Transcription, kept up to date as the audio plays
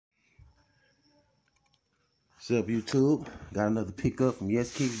What's up, YouTube? Got another pickup from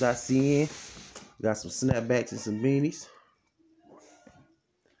Yeskicks.cn. Got some snapbacks and some beanies.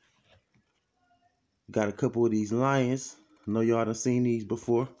 Got a couple of these lions. I know y'all done seen these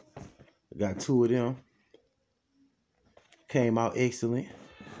before. I got two of them. Came out excellent.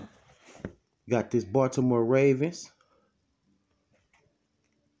 Got this Baltimore Ravens.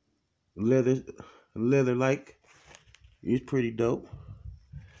 Leather like. It's pretty dope.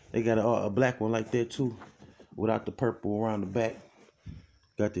 They got a black one like that too, without the purple around the back.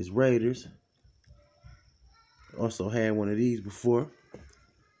 Got this Raiders. Also had one of these before.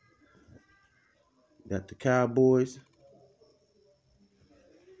 Got the Cowboys.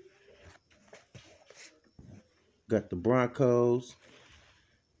 Got the Broncos.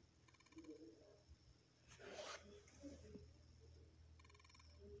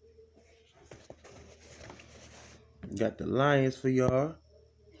 Got the Lions for y'all.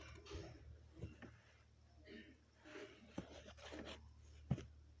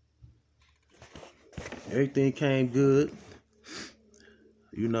 Everything came good.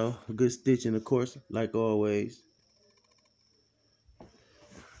 You know, good stitching, of course, like always.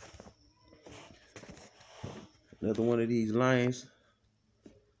 Another one of these Lions.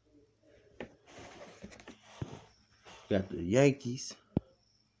 Got the Yankees.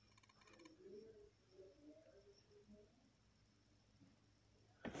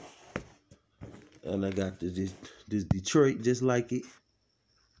 And I got this Detroit just like it.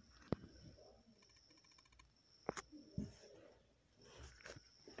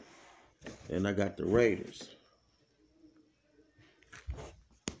 And I got the Raiders.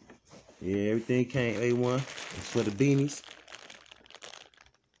 Yeah, everything came A1. It's for the beanies.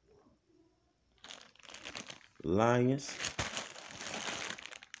 Lions.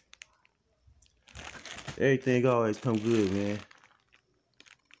 Everything always come good, man.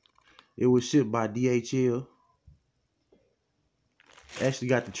 It was shipped by DHL. Actually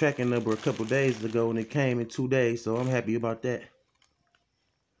got the tracking number a couple days ago and it came in 2 days, so I'm happy about that.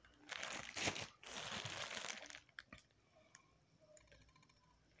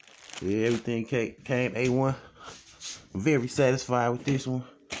 Yeah, everything came A1. Very satisfied with this one.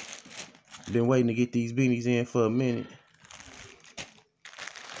 Been waiting to get these beanies in for a minute.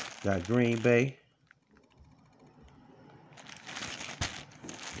 Got Green Bay.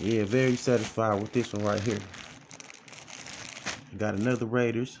 Yeah, very satisfied with this one right here. Got another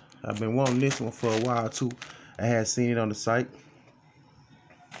Raiders. I've been wanting this one for a while too. I had seen it on the site,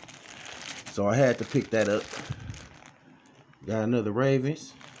 so I had to pick that up. Got another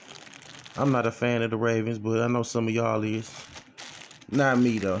Ravens. I'm not a fan of the Ravens, but I know some of y'all is. Not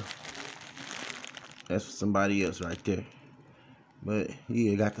me though. That's for somebody else right there. But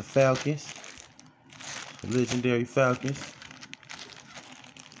yeah, got the Falcons. The legendary Falcons.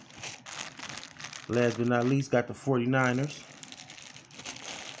 Last but not least, got the 49ers.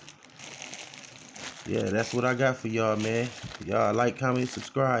 Yeah, that's what I got for y'all, man. Y'all like, comment,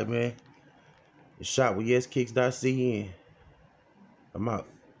 subscribe, man. It's shot with Yeskicks.cn. I'm out.